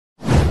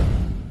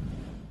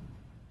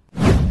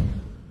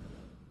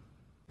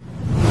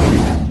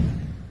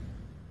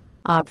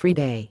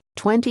AAPFriday,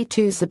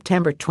 22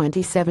 September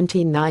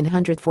 2017.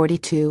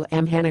 942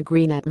 Hannah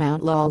Green at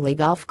Mount Lawley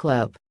Golf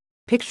Club.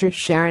 Pictures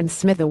Sharon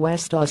Smith. A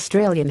West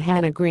Australian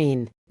Hannah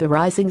Green, the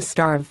rising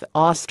star of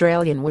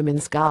Australian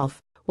women's golf,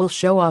 will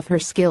show off her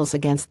skills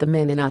against the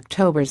men in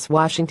October's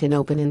Washington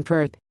Open in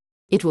Perth.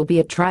 It will be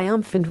a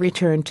triumphant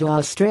return to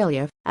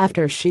Australia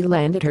after she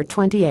landed her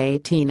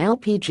 2018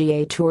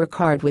 LPGA Tour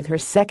card with her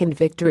second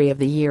victory of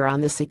the year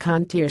on the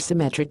Secontier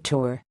Symmetric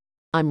Tour.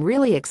 "I'm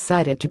really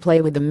excited to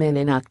play with the men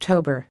in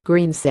October,"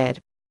 Green said.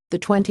 The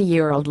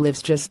 20-year-old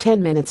lives just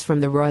 10 minutes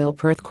from the Royal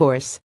Perth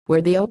course,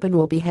 where the Open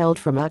will be held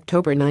from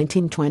October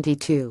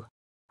 1922.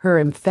 Her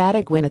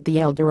emphatic win at the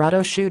El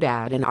Dorado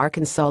Shootout in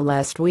Arkansas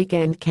last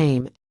weekend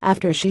came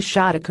after she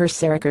shot a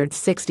career record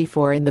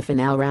 64 in the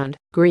final round.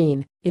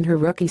 Green, in her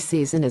rookie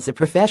season as a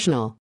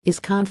professional, is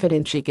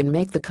confident she can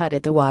make the cut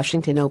at the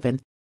Washington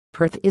Open.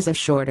 "Perth is a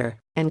shorter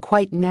and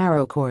quite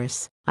narrow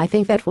course. I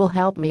think that will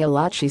help me a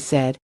lot," she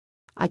said.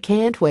 "I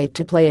can't wait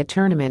to play a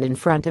tournament in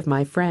front of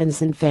my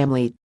friends and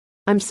family.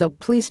 I'm so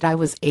pleased I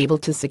was able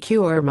to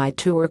secure my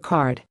tour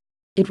card.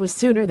 It was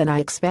sooner than I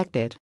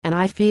expected, and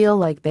I feel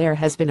like there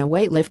has been a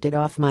weight lifted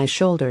off my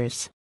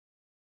shoulders."